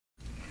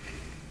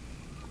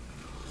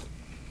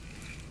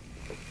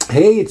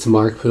Hey, it's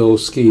Mark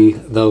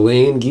Podolsky, the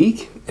Land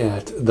Geek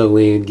at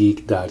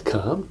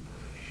thelandgeek.com,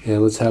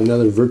 and let's have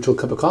another virtual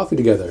cup of coffee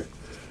together.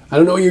 I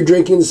don't know what you're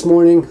drinking this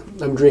morning.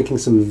 I'm drinking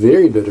some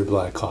very bitter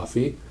black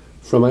coffee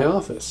from my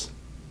office.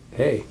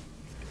 Hey,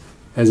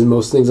 as in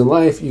most things in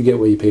life, you get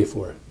what you pay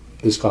for.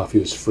 This coffee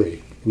was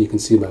free, and you can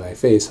see by my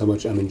face how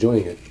much I'm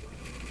enjoying it.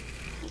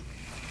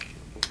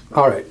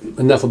 All right,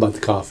 enough about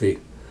the coffee.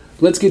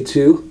 Let's get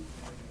to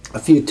a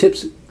few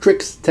tips,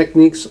 tricks,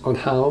 techniques on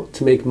how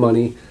to make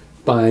money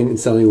buying and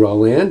selling raw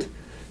land.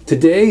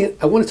 Today,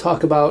 I want to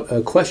talk about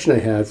a question I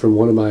had from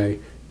one of my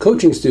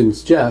coaching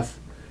students, Jeff,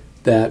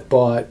 that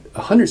bought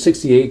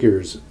 160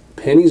 acres,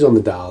 pennies on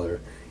the dollar.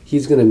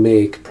 He's going to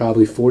make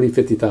probably $40,000,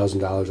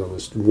 $50,000 on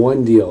this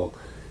one deal,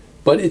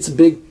 but it's a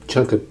big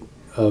chunk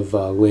of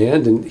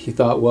land, and he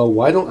thought, well,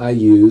 why don't I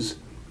use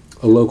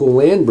a local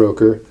land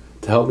broker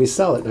to help me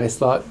sell it? And I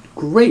thought,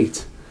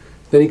 great.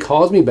 Then he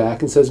calls me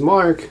back and says,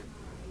 Mark,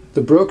 the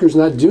broker's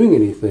not doing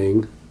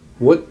anything.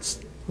 What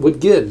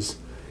gives?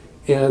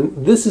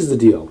 And this is the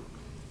deal.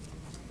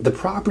 The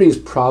property is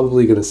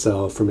probably going to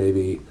sell for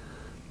maybe,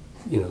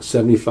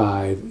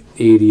 $75,000,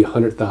 $80,000,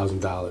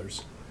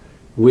 $100,000,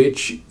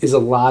 which is a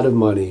lot of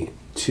money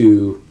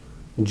to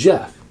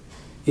Jeff.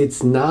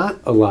 It's not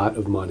a lot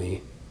of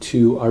money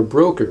to our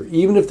broker.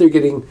 Even if they're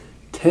getting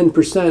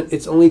 10%,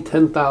 it's only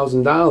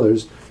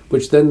 $10,000,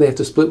 which then they have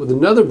to split with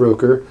another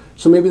broker,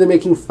 so maybe they're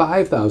making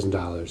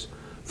 $5,000.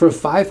 For a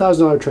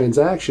 $5,000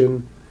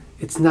 transaction,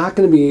 it's not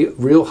going to be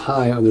real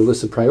high on their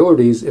list of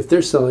priorities if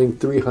they're selling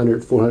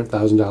 $300,000,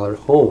 $400,000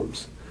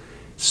 homes.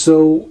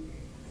 So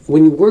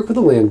when you work with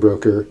a land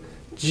broker,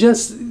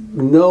 just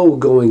know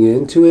going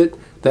into it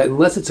that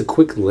unless it's a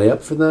quick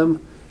layup for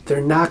them,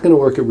 they're not going to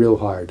work it real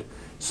hard.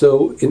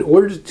 So in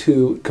order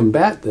to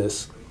combat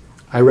this,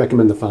 I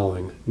recommend the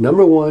following.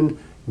 Number one,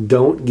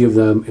 don't give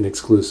them an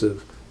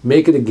exclusive.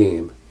 Make it a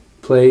game.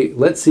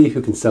 Let's see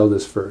who can sell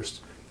this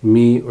first,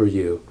 me or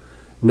you.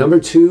 Number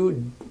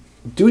two,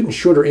 do it in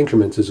shorter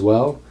increments as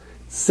well.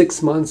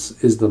 6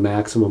 months is the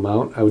maximum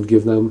amount I would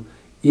give them,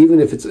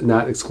 even if it's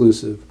not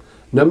exclusive.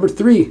 Number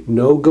three,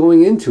 know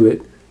going into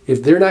it,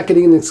 if they're not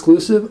getting an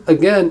exclusive,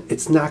 again,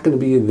 it's not going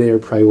to be their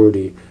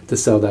priority to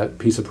sell that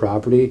piece of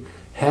property.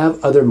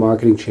 Have other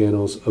marketing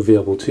channels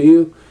available to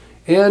you.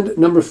 And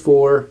number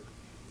four,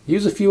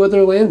 use a few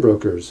other land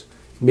brokers.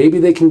 Maybe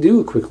they can do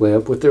a quick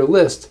layup with their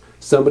list.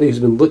 Somebody who's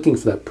been looking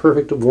for that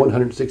perfect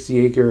 160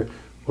 acre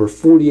or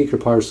 40 acre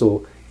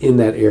parcel in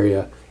that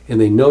area, and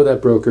they know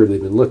that broker,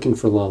 they've been looking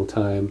for a long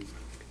time,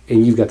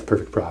 and you've got the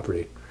perfect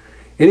property.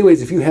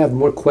 Anyways, if you have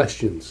more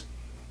questions,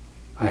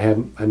 I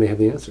may have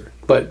the answer.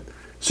 But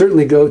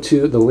certainly go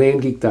to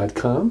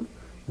thelandgeek.com,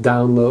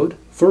 download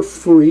for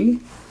free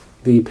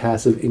the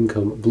Passive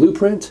Income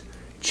Blueprint,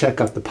 check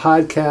out the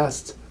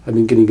podcast. I've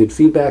been getting good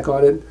feedback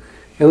on it.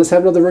 And let's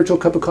have another virtual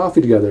cup of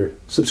coffee together.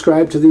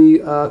 Subscribe to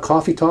the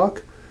Coffee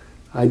Talk.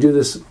 I do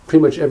this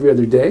pretty much every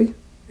other day,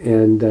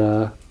 and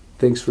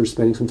thanks for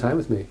spending some time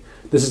with me.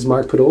 This is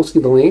Mark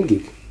Podolsky, the Land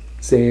Geek,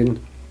 saying,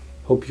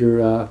 hope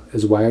you're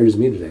as wired as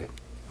me today.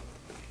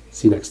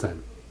 See you next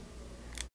time.